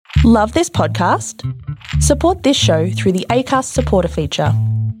Love this podcast? Support this show through the Acast supporter feature.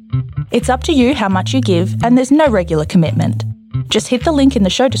 It's up to you how much you give, and there's no regular commitment. Just hit the link in the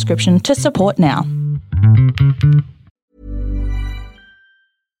show description to support now.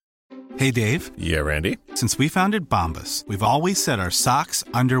 Hey, Dave. Yeah, Randy. Since we founded Bombas, we've always said our socks,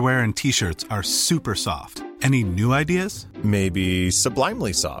 underwear, and T-shirts are super soft. Any new ideas? Maybe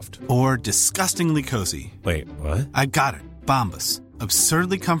sublimely soft. Or disgustingly cozy. Wait, what? I got it. Bombas.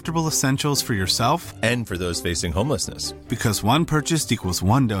 Absurdly comfortable essentials for yourself and for those facing homelessness. Because one purchased equals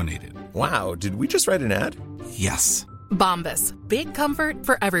one donated. Wow, did we just write an ad? Yes. Bombas. Big comfort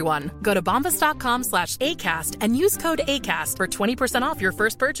for everyone. Go to bombas.com/ACAST and use code ACAST for 20% off your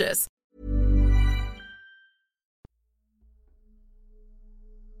first purchase.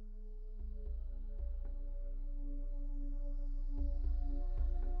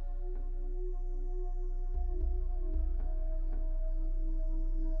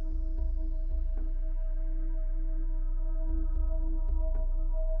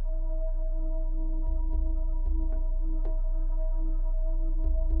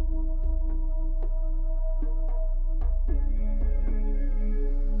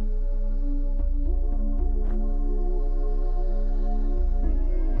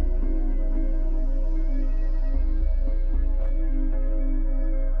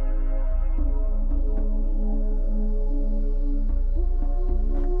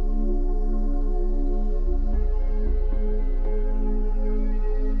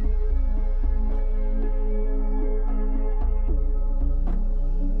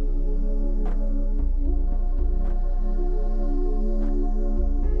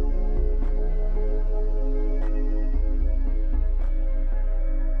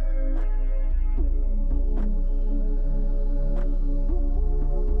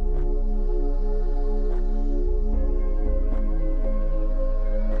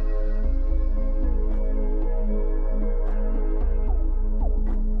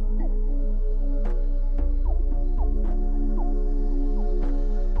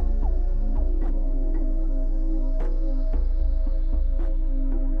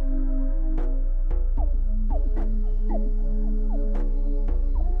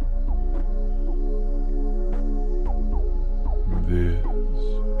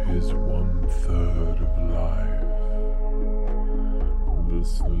 This is 1/3 of life. The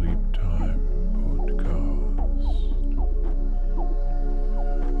Sleep Time Podcast.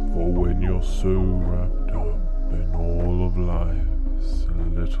 For when you're so wrapped up in all of life's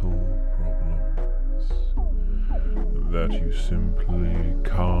little problems that you simply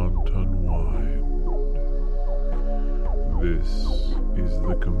can't unwind, this is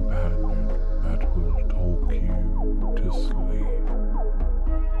the companion that will talk you to sleep.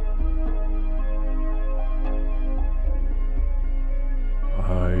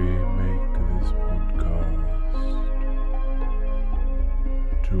 I make this podcast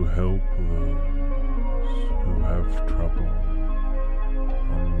to help those who have trouble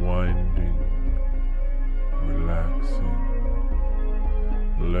unwinding, relaxing,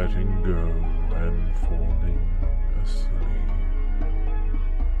 letting go, and falling asleep.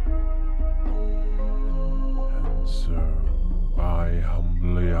 And so I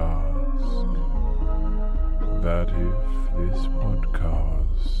humbly ask that if this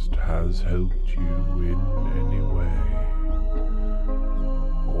podcast has helped you in any way,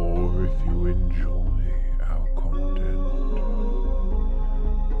 or if you enjoy our content,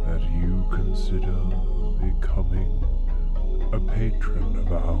 that you consider becoming a patron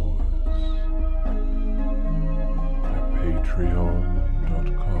of ours at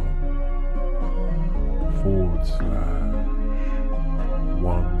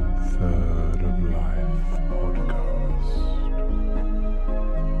patreon.com/1/3 of life podcast.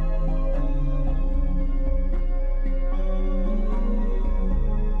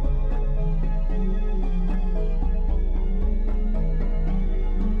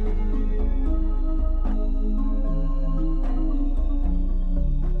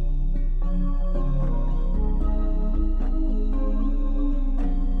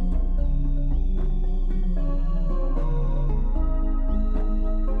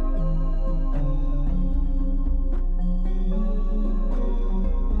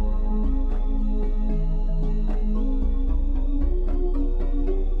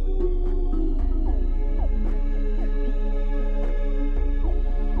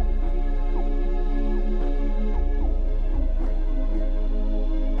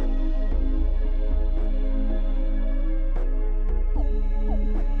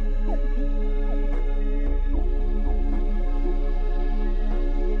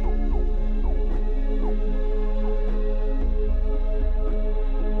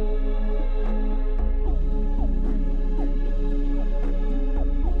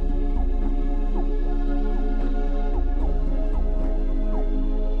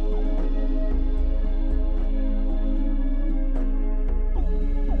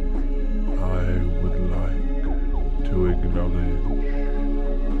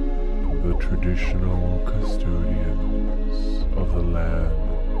 traditional custodians of the land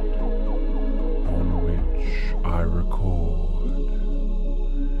on which I record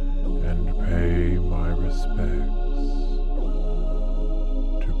and pay my respects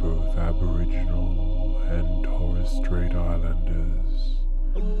to both Aboriginal and Torres Strait Islanders,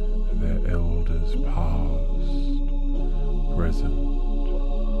 their elders past, present,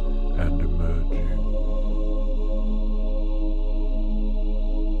 and emerging.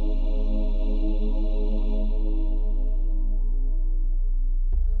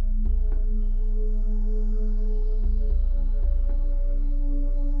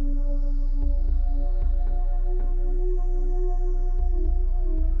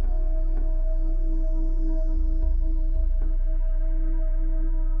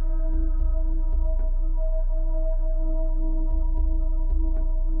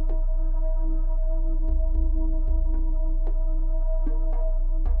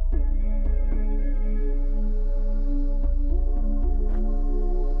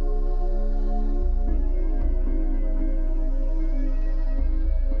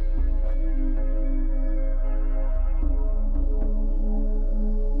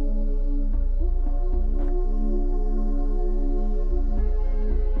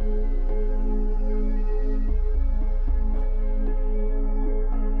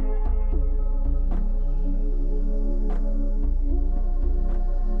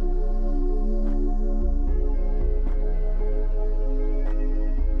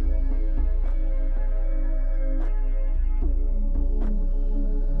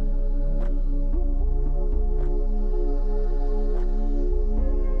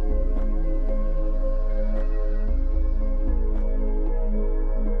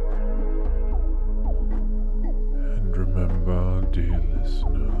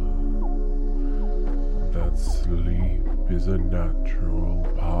 Is a natural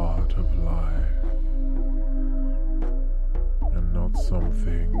part of life, and not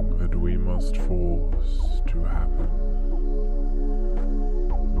something that we must force to happen,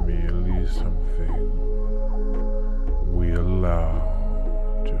 merely something we allow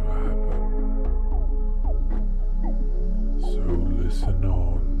to happen. So listen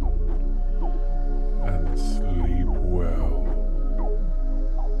on and sleep well,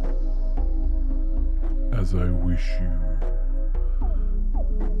 as I wish you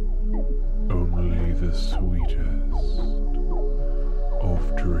only the sweetest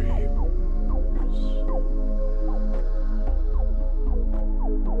of dreams.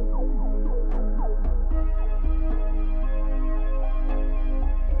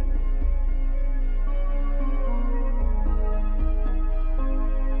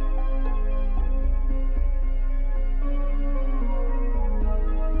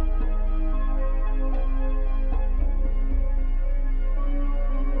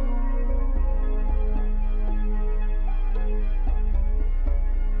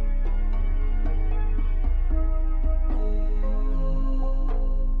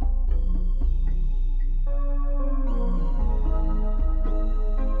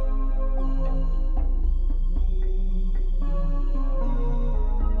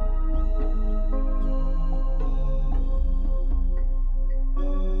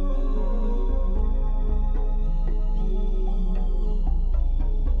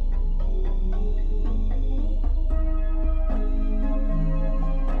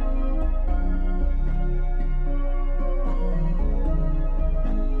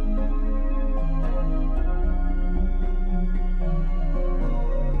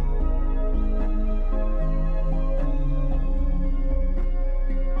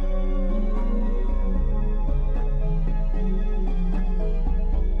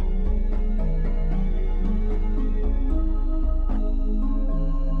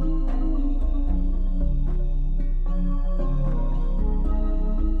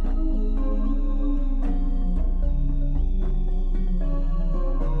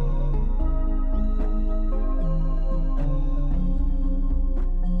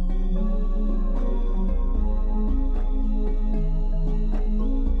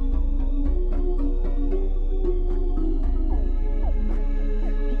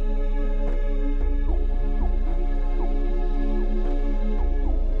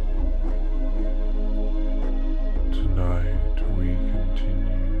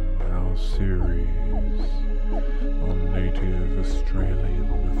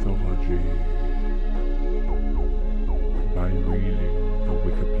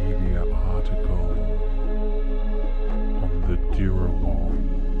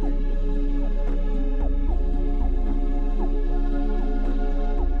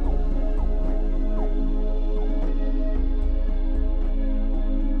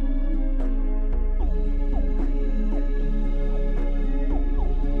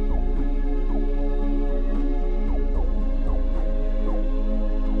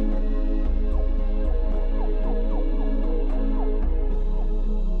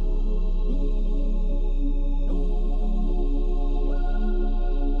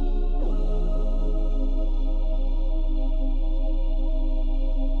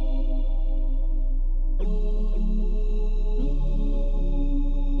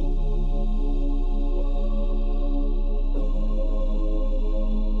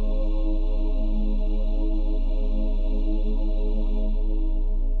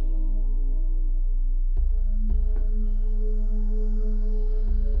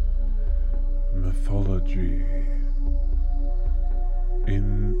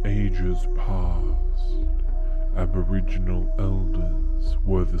 ages past, Aboriginal elders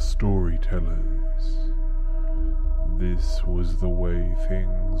were the storytellers. This was the way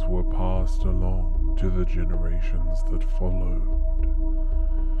things were passed along to the generations that followed.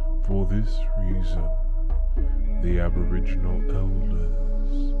 For this reason, the Aboriginal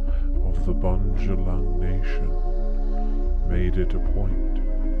elders of the Bundjalung Nation made it a point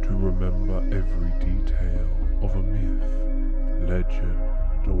to remember every detail of a myth, legend,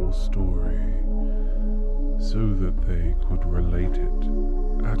 or story, so that they could relate it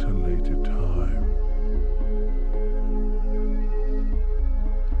at a later time.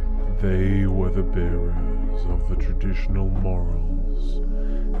 They were the bearers of the traditional morals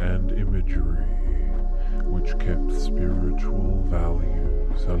and imagery which kept spiritual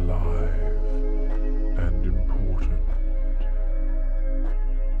values alive and important.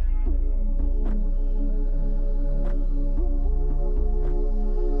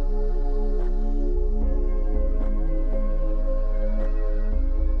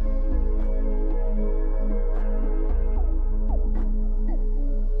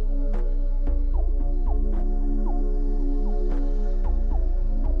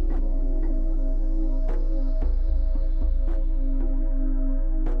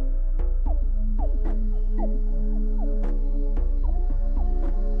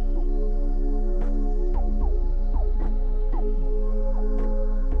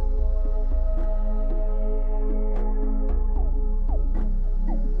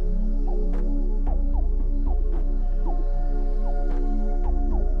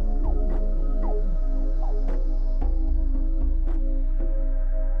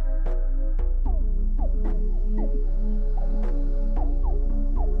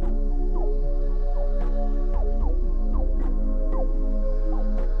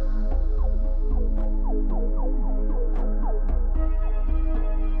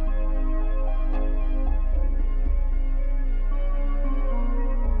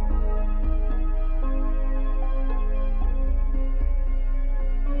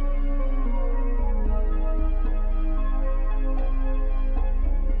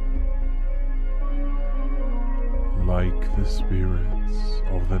 Like the spirits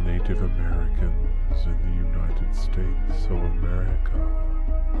of the Native Americans in the United States of America,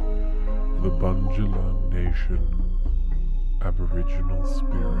 the Bundjalung Nation Aboriginal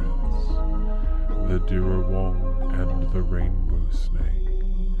spirits, the Dirrawong and the Rainbow Snake,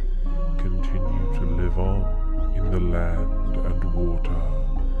 continue to live on in the land and water,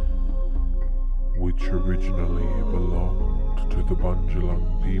 which originally belonged to the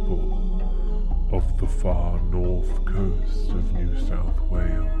Bundjalung people of the far north coast of New South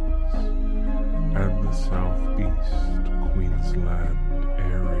Wales and the southeast Queensland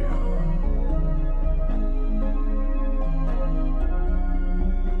area.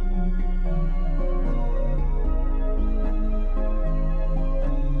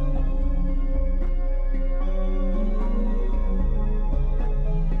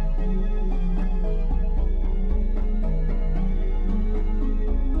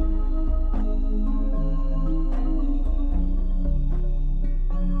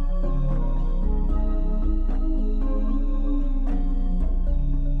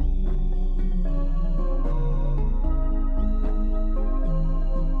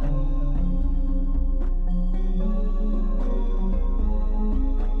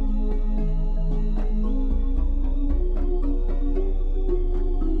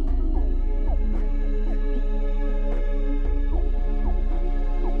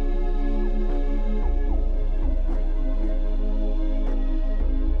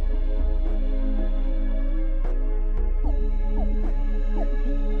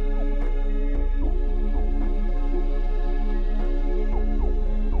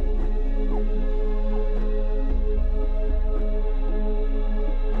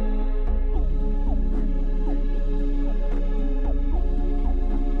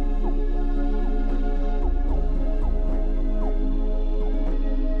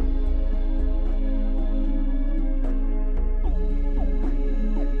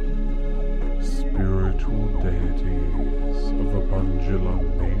 Deities of the Bundjalung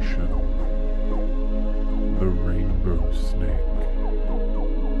Nation, the Rainbow Snake.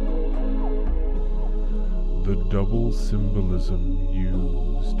 The double symbolism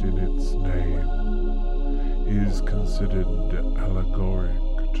used in its name is considered allegoric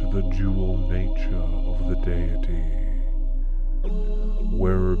to the dual nature of the deity,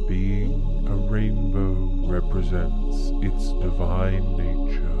 where a being, a rainbow, represents its divine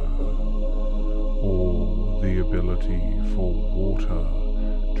nature, or the ability for water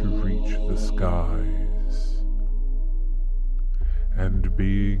to reach the skies, and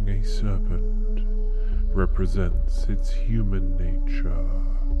being a serpent represents its human nature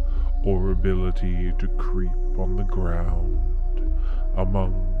or ability to creep on the ground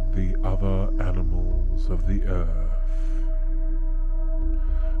among the other animals of the earth.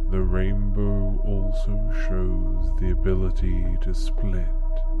 The rainbow also shows the ability to split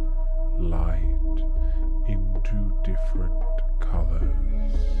light into different colors.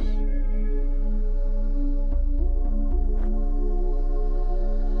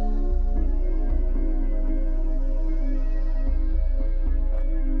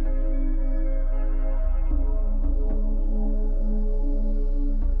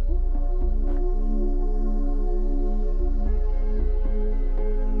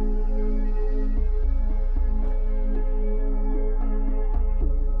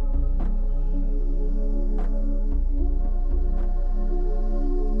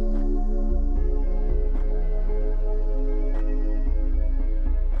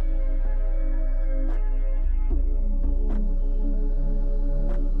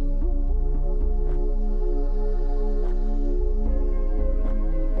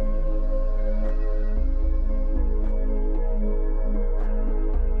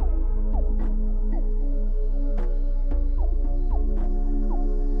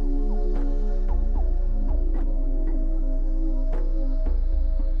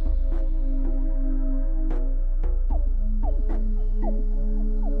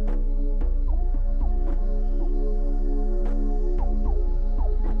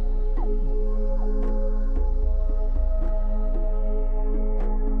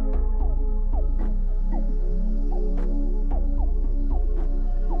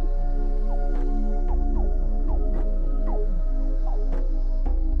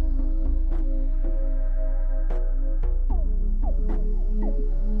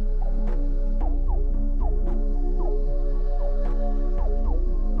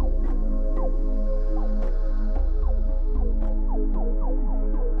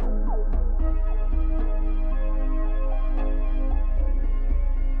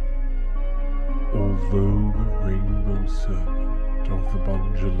 Although the rainbow serpent of the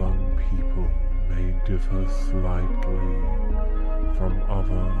Bundjalung people may differ slightly from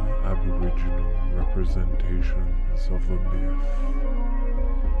other Aboriginal representations of the myth,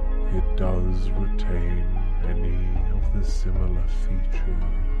 it does retain many of the similar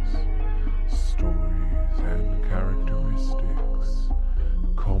features, stories, and characteristics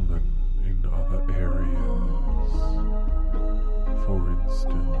common in other areas. For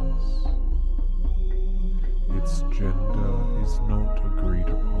instance, its gender is not agreed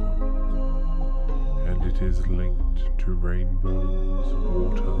upon, and it is linked to rainbows,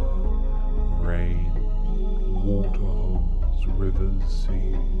 water, rain, waterholes, rivers,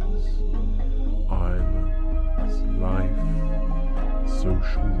 seas, islands, life,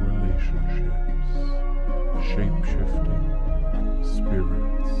 social relationships, shape-shifting,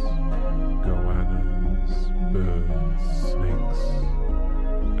 spirits, goannas, birds, snakes,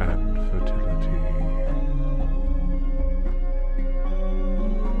 and fertility.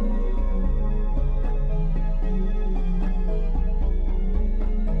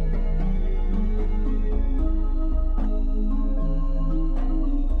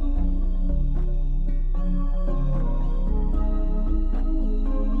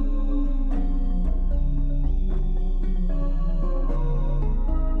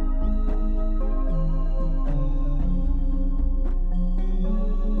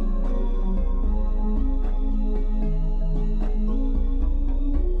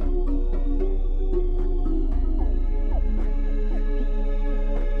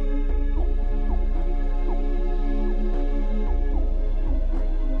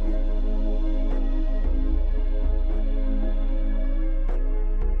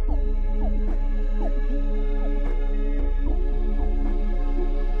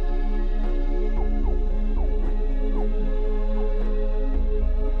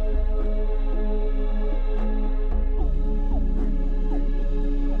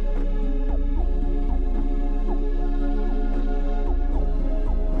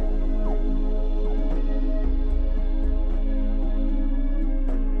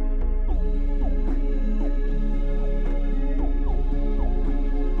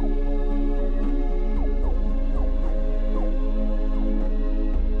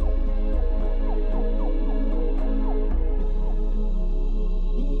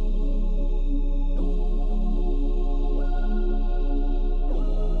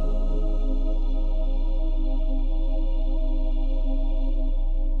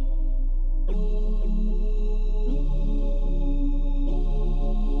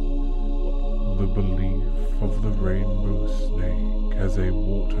 as a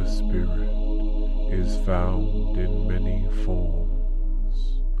water spirit is found in many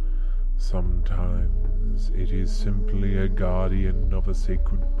forms. Sometimes it is simply a guardian of a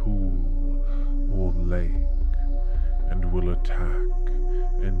sacred pool or lake, and will attack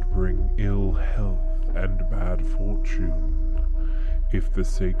and bring ill health and bad fortune if the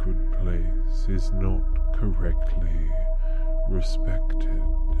sacred place is not correctly respected.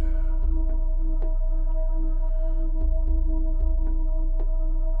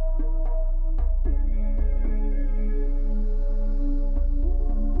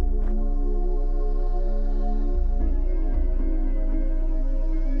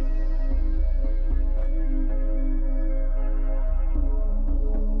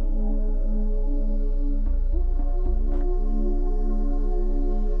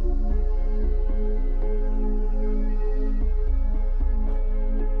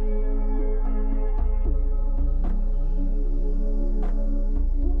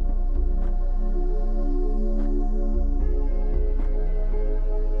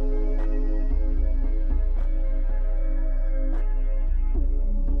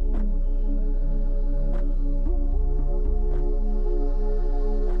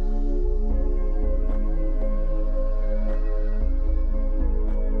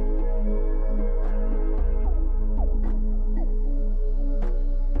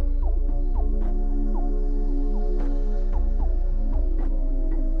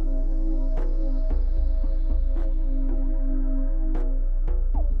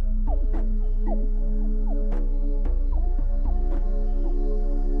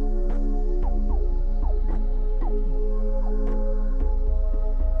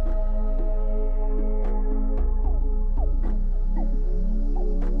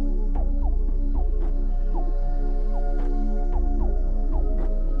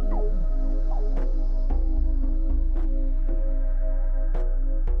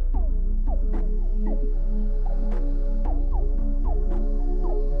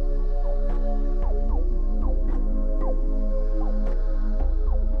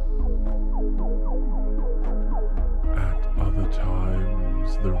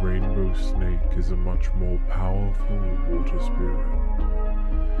 The rainbow snake is a much more powerful water spirit.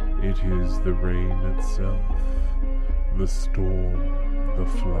 It is the rain itself, the storm, the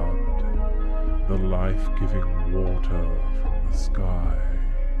flood, the life-giving water from the sky.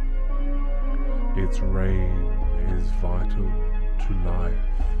 Its rain is vital to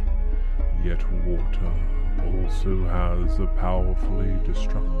life, yet water also has a powerfully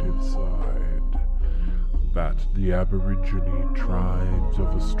destructive side that the Aborigine tribes of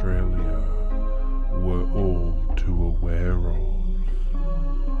Australia were all too aware of.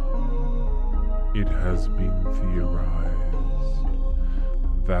 It has been theorized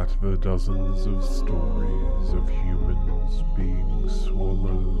that the dozens of stories of humans being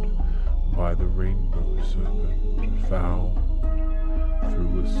swallowed by the rainbow serpent found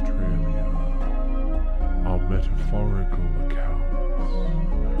through Australia are metaphorical accounts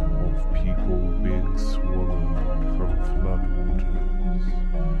of people being swallowed from floodwaters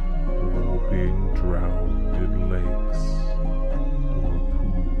or being drowned in lakes or a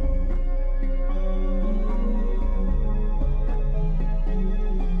pool.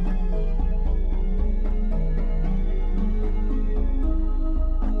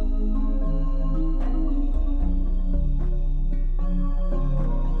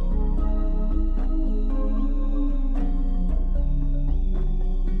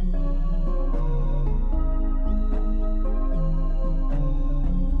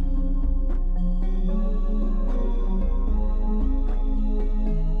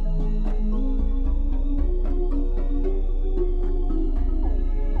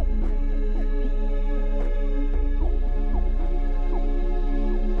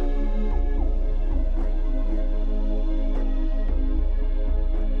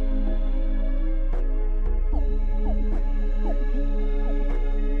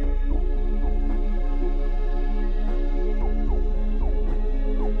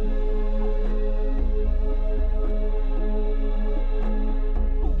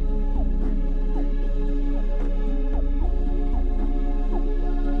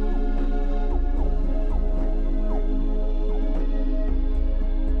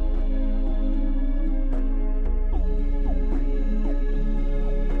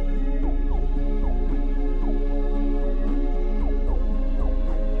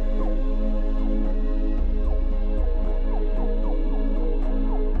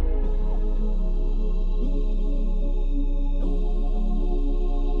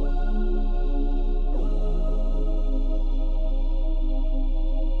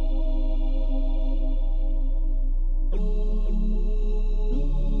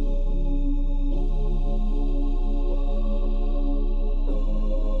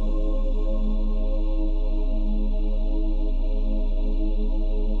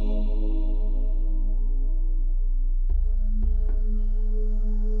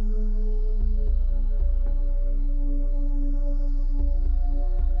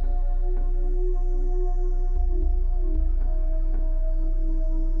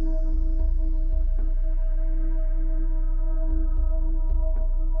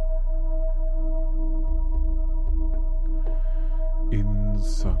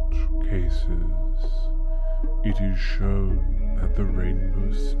 such cases, it is shown that the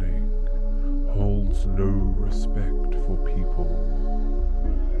rainbow snake holds no respect for people,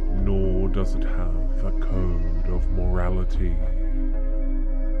 nor does it have a code of morality.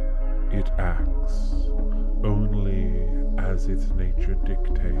 It acts only as its nature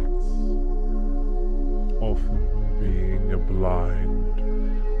dictates, often being a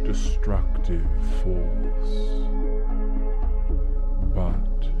blind, destructive force.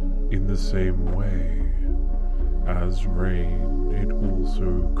 But in the same way as rain, it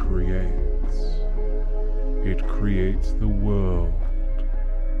also creates. It creates the world,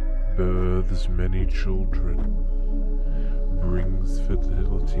 births many children, brings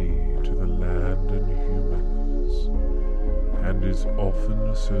fertility to the land and humans, and is often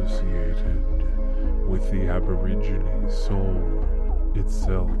associated with the Aborigine soul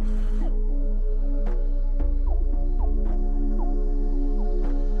itself.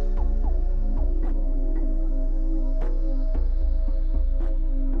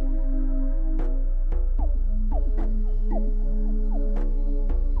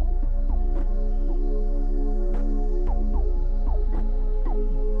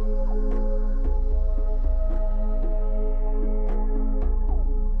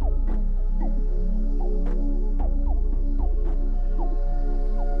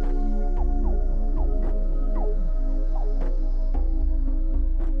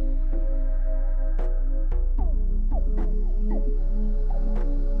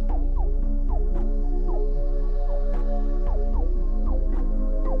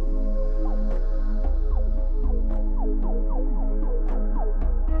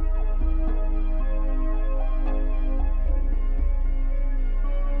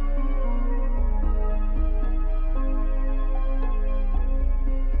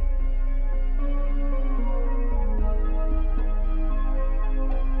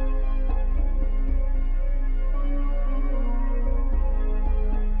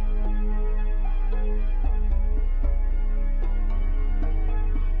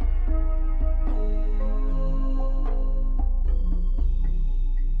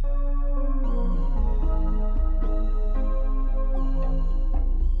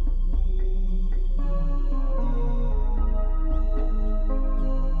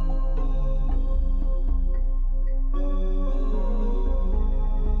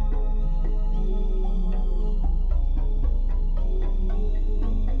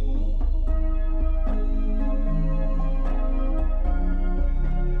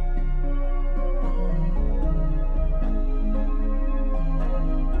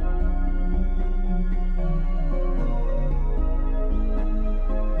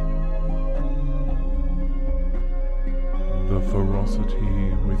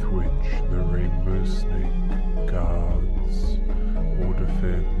 Ferocity with which the rainbow snake guards or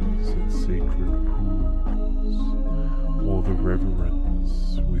defends its sacred pools, or the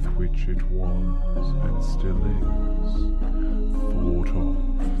reverence with which it was and still is thought of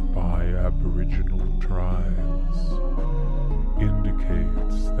by Aboriginal tribes,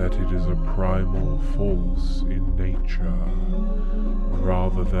 indicates that it is a primal force in nature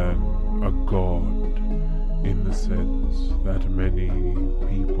rather than a god, in the sense that many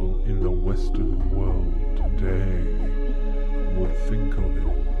people in the Western world today would think of it.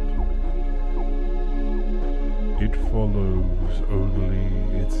 It follows only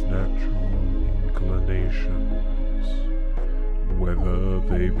its natural inclinations, whether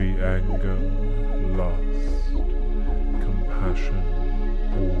they be anger, lust, compassion,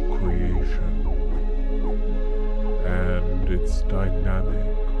 or creation, and its dynamic,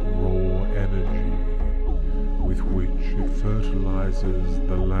 raw energy with which it fertilizes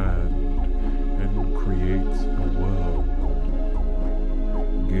the land and creates a world,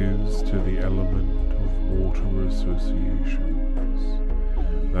 gives to the element of water associations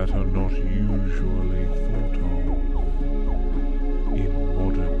that are not usually thought of in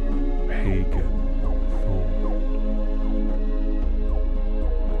modern pagan thought.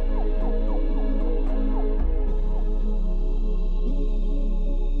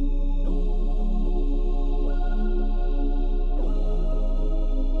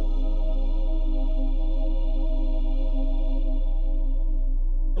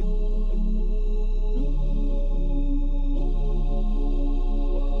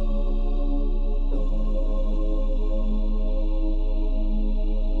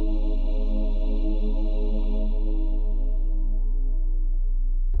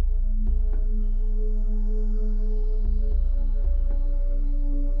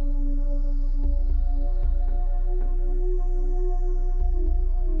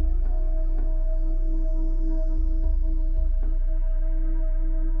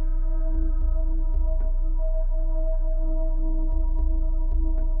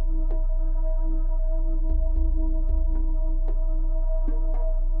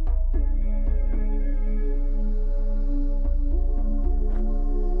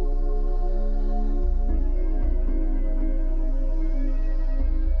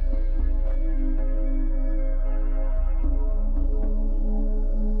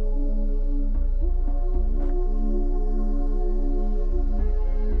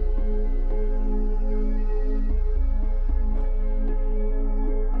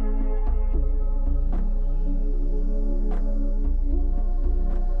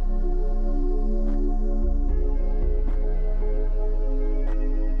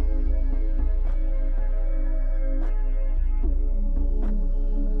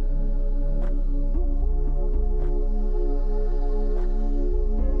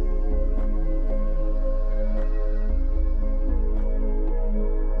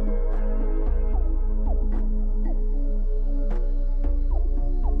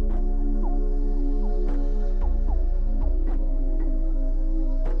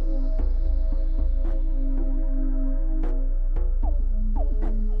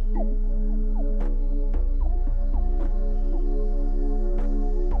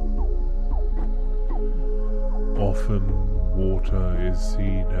 water is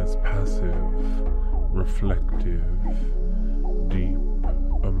seen as passive, reflective, deep,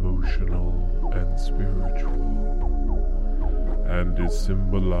 emotional, and spiritual, and is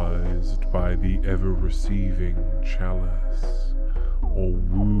symbolized by the ever-receiving chalice or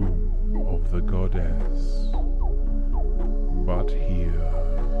womb of the goddess. But here,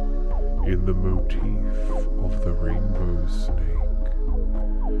 in the motif of the rainbow snake,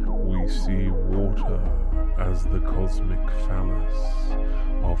 we see water as the cosmic phallus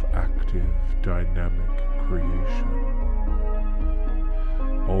of active, dynamic creation,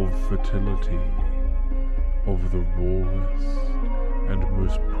 of fertility, of the rawest and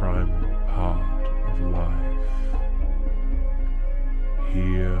most primal part of life.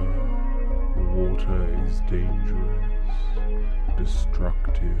 Here, water is dangerous,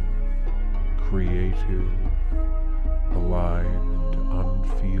 destructive, creative, blind,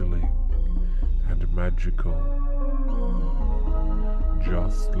 unfeeling, and magical,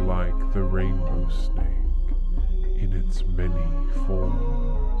 just like the rainbow snake in its many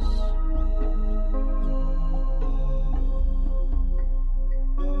forms.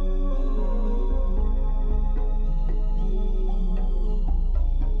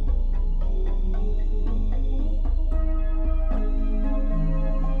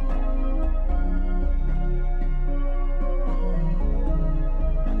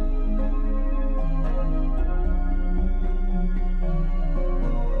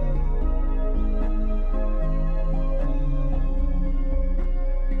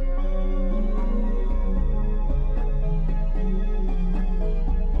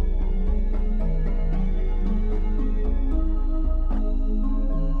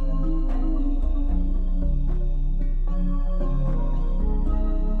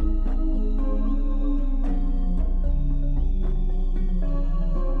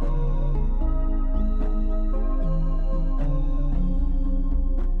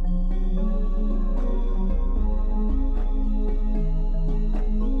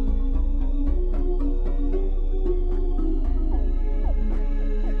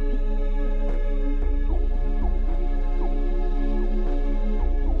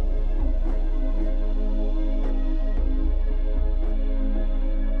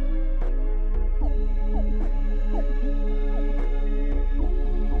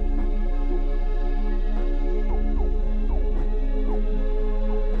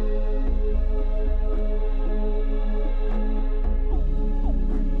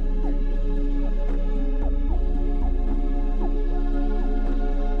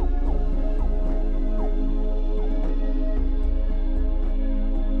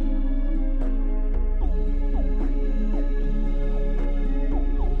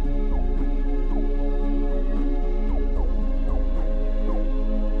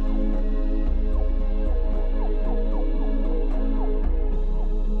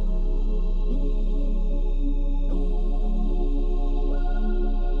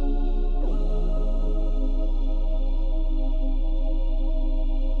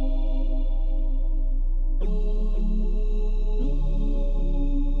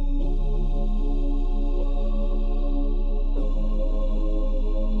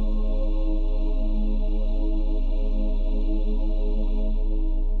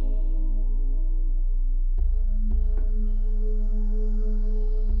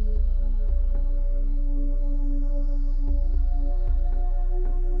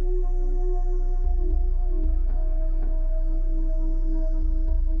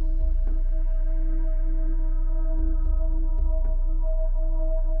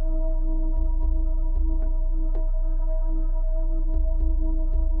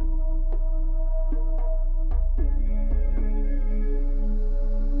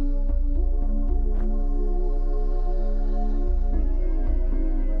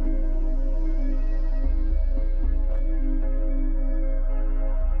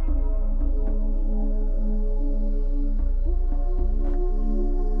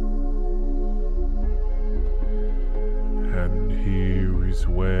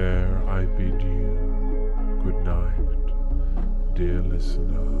 dear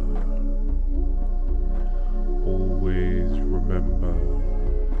listener, always remember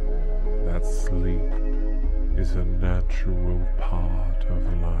that sleep is a natural part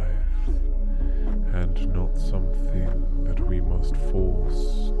of life and not something that we must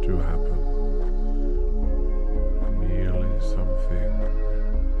force to happen, merely something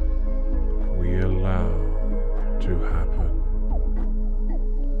we allow to happen.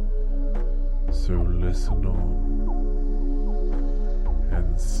 So listen on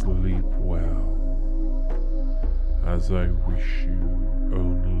and sleep well, as I wish you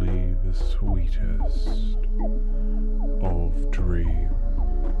only the the sweetest of dreams.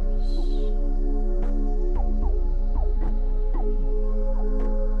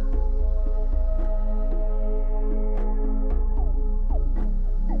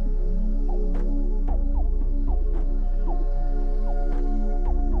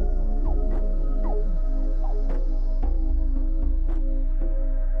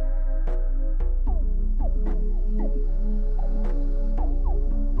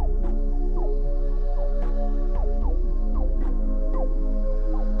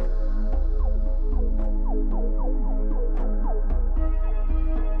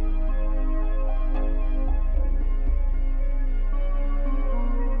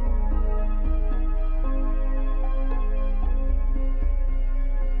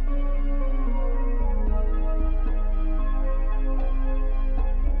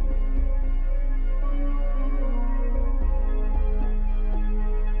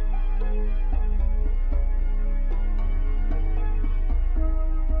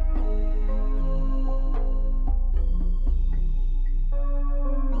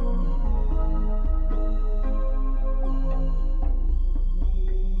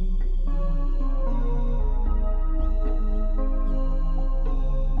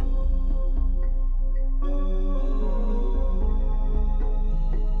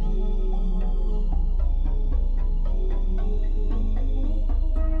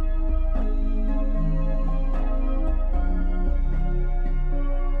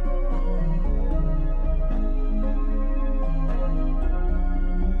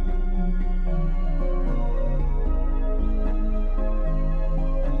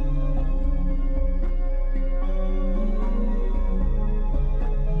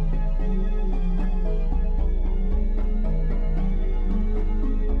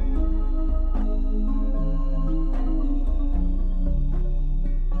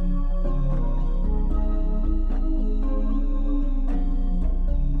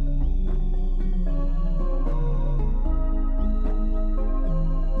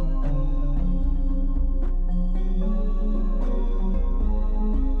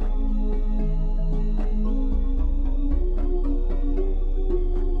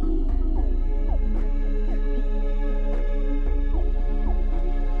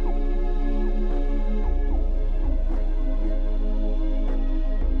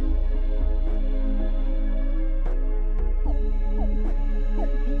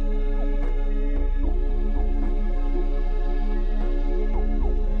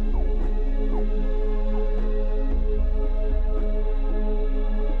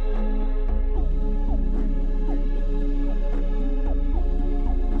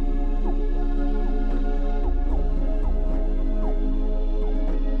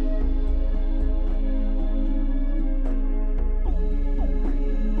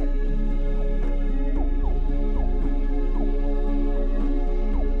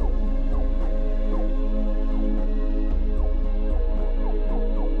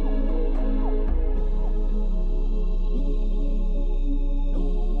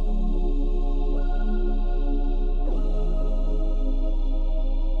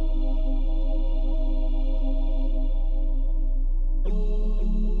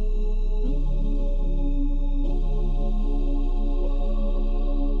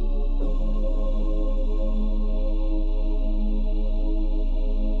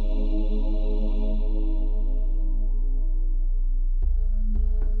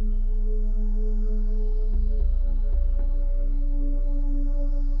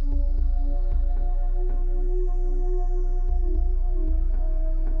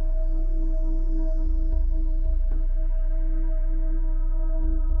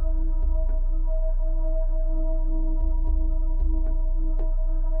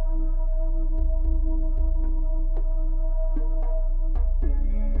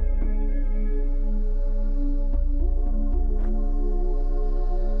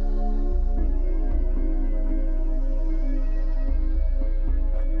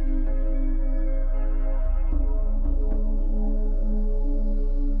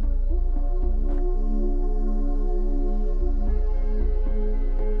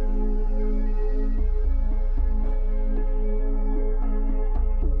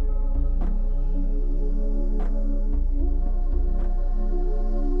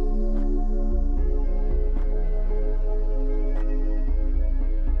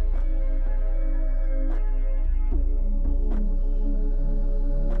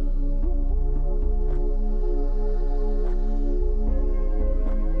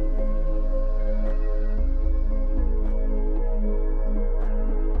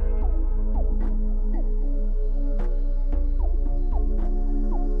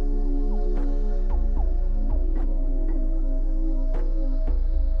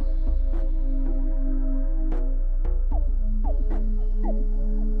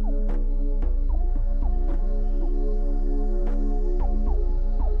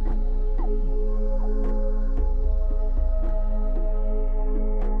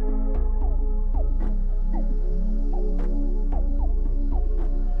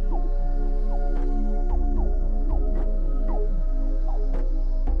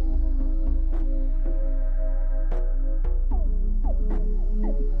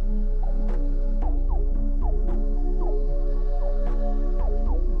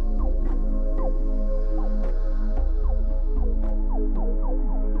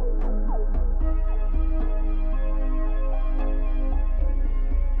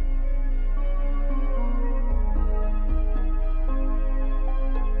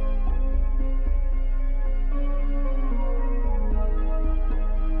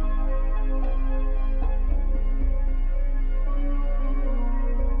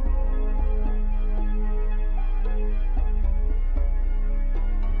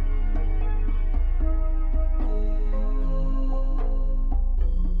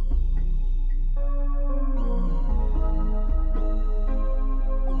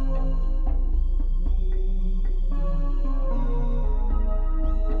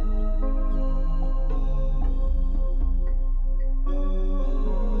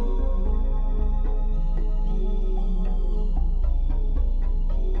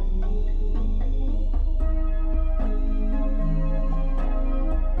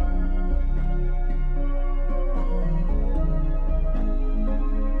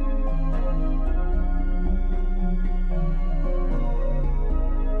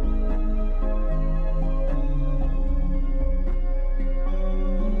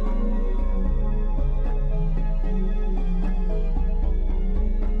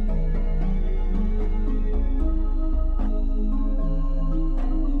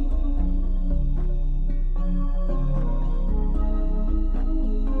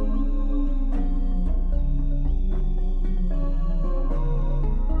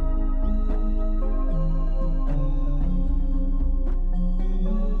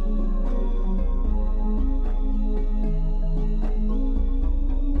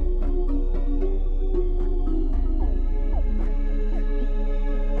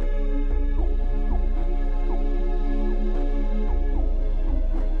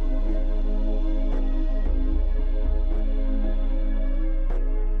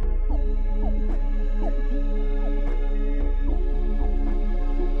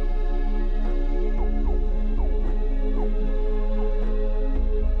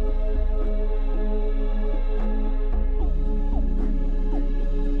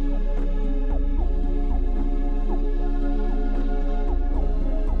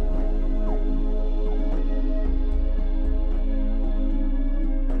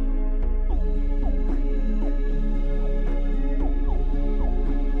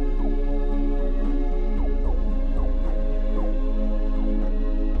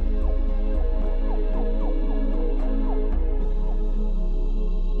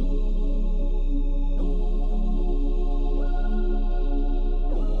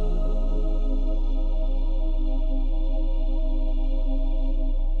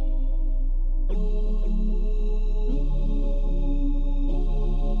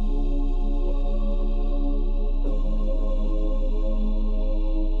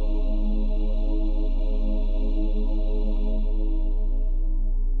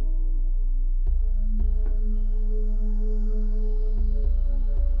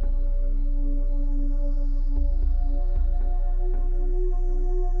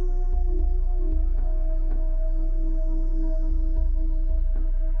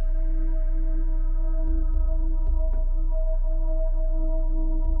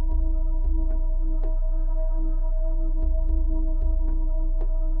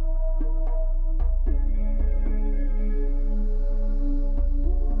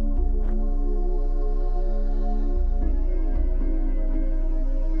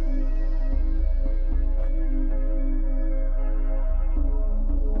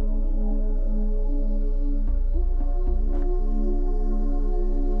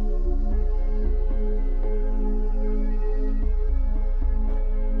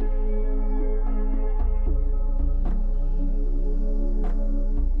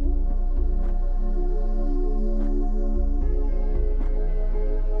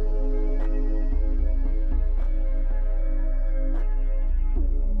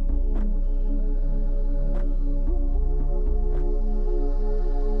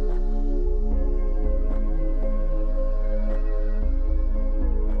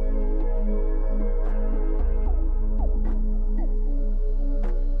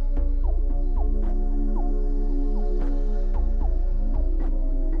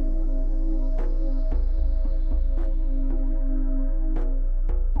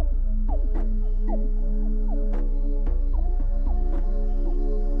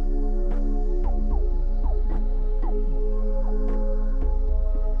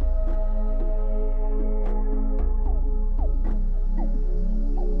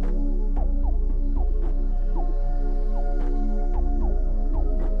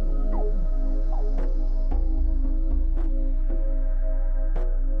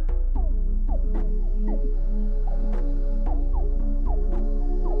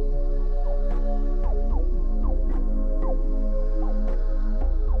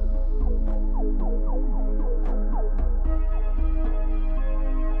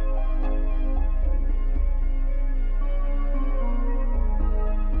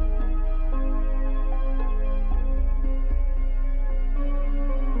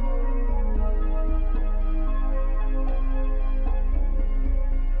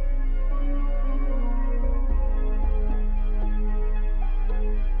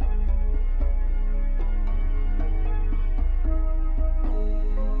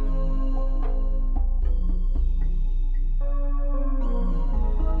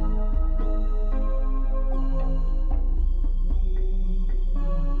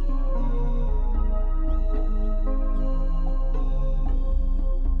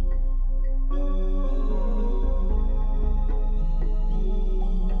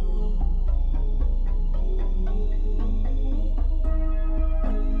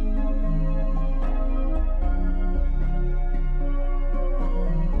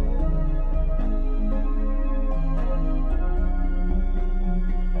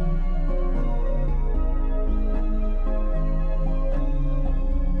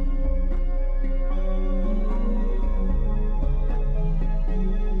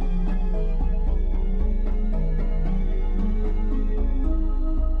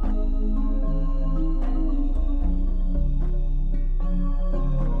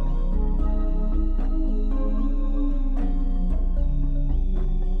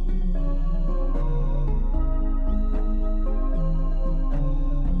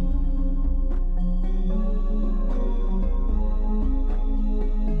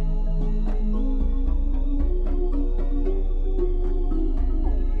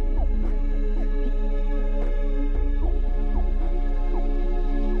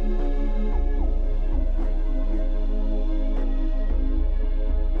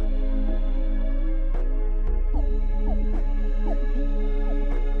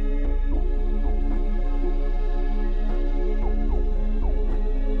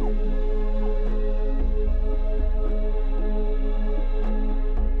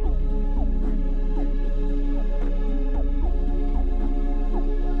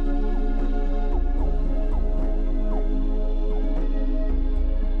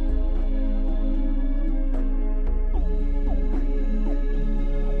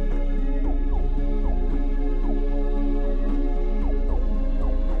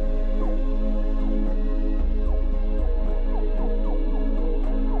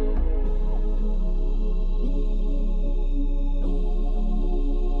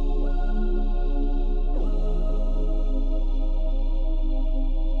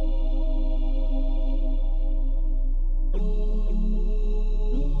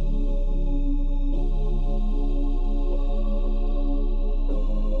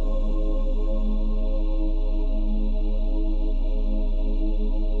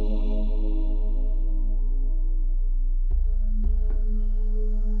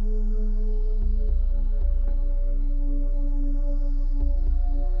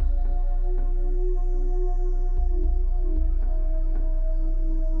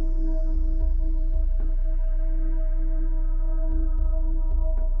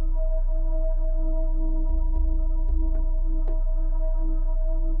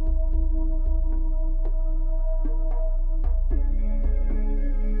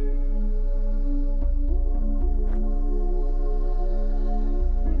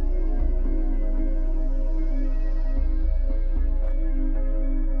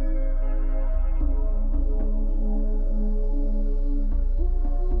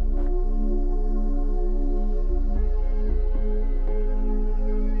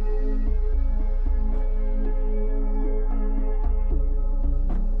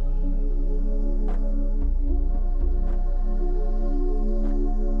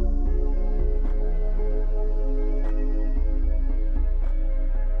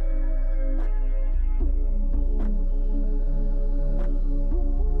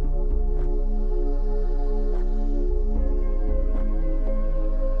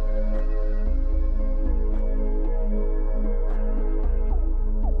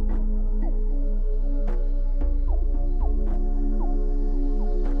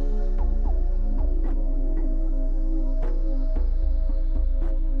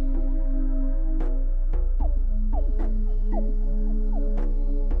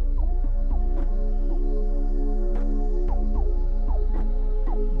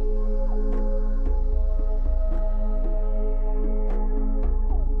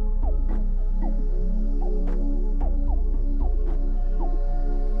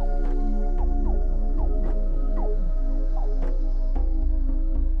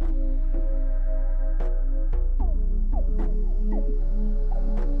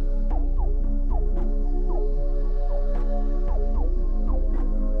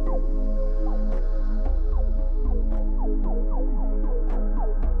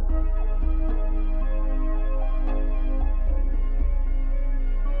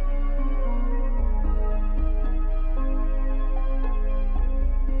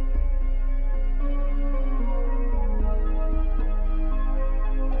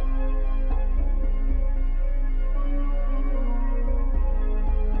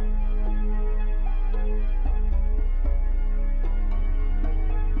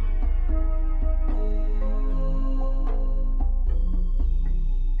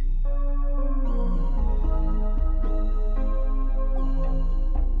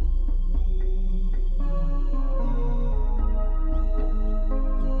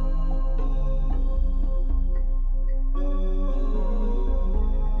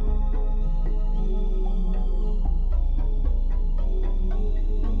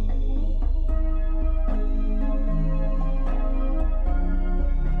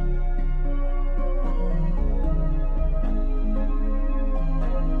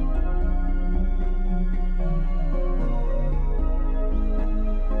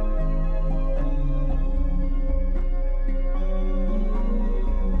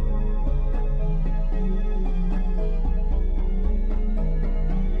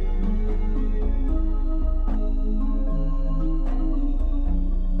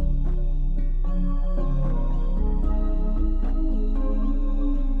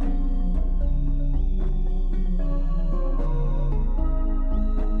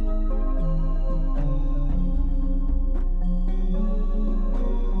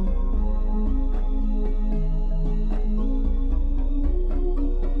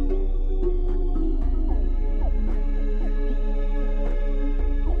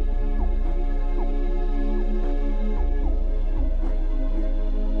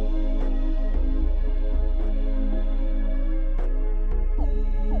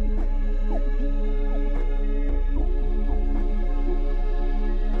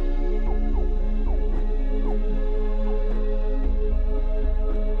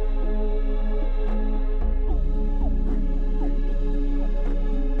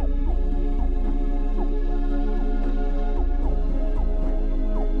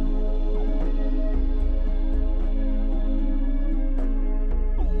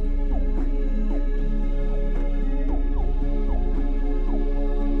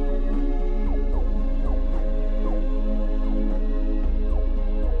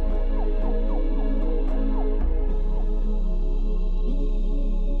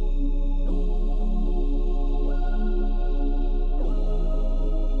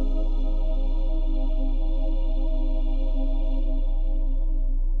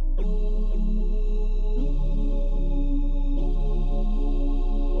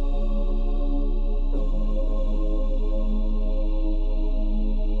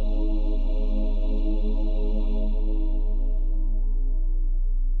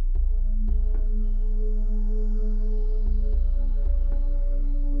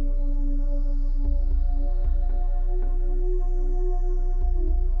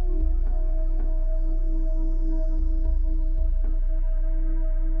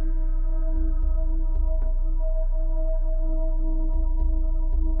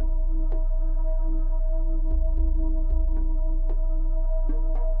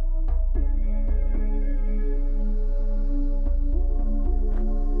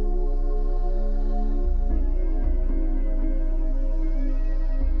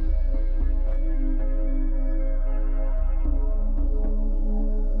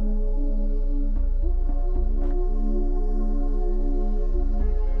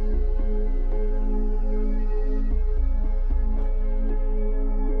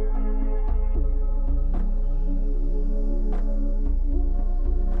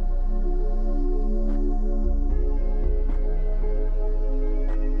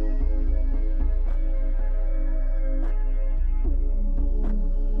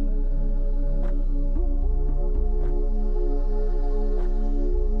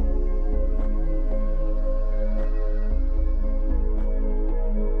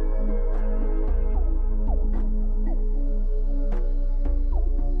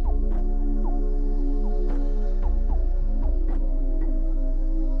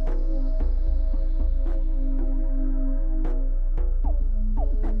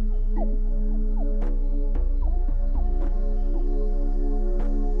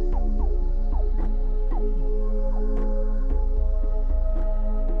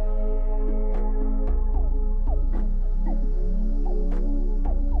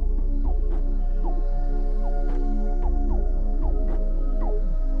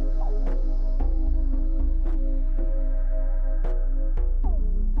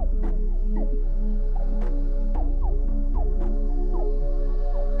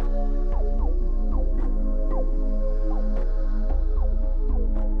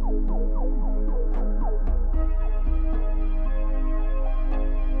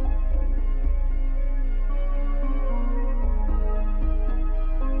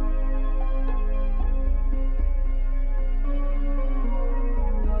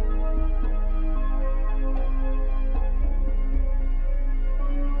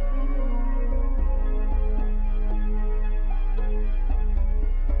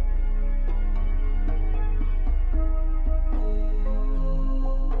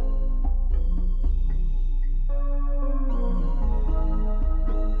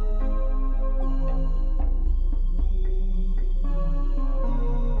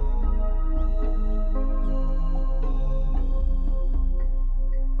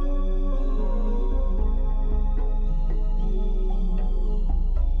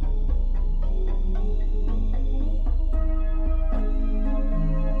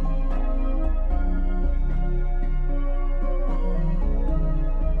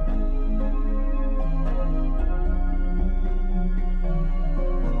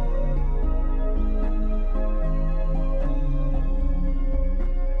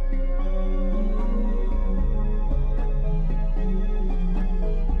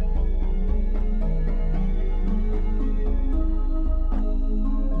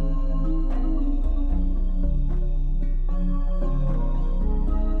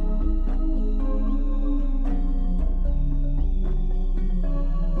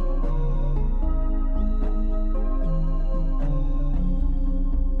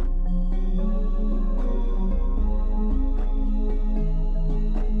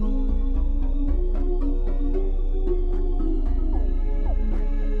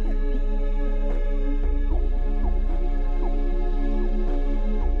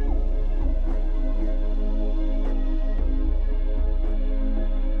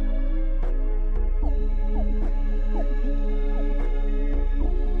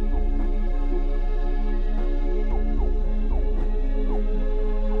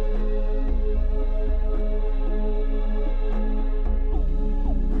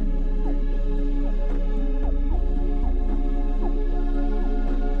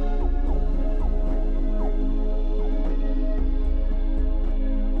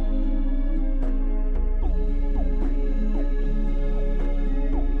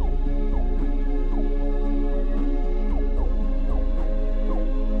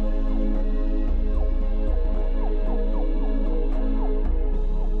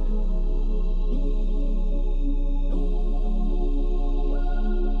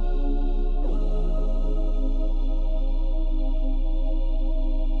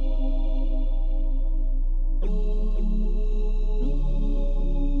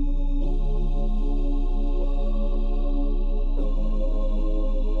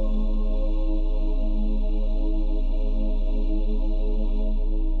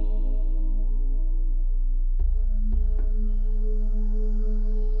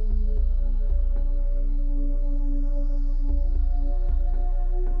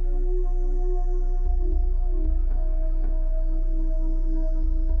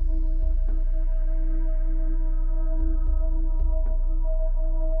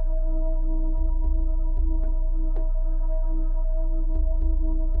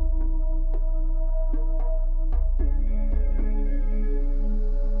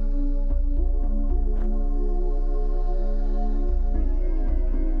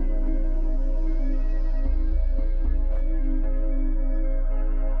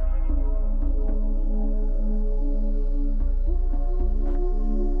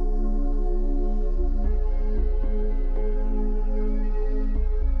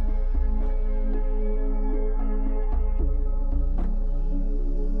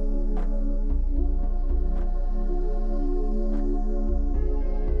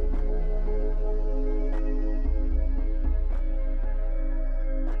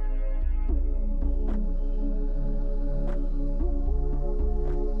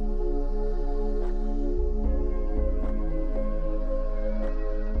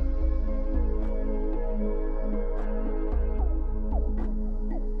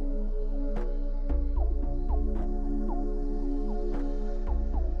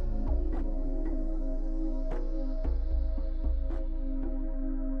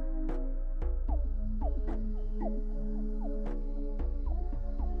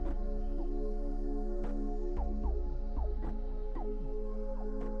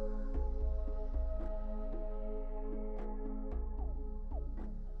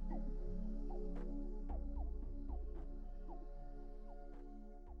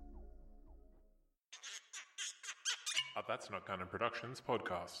 That's Not Canon Productions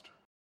podcast.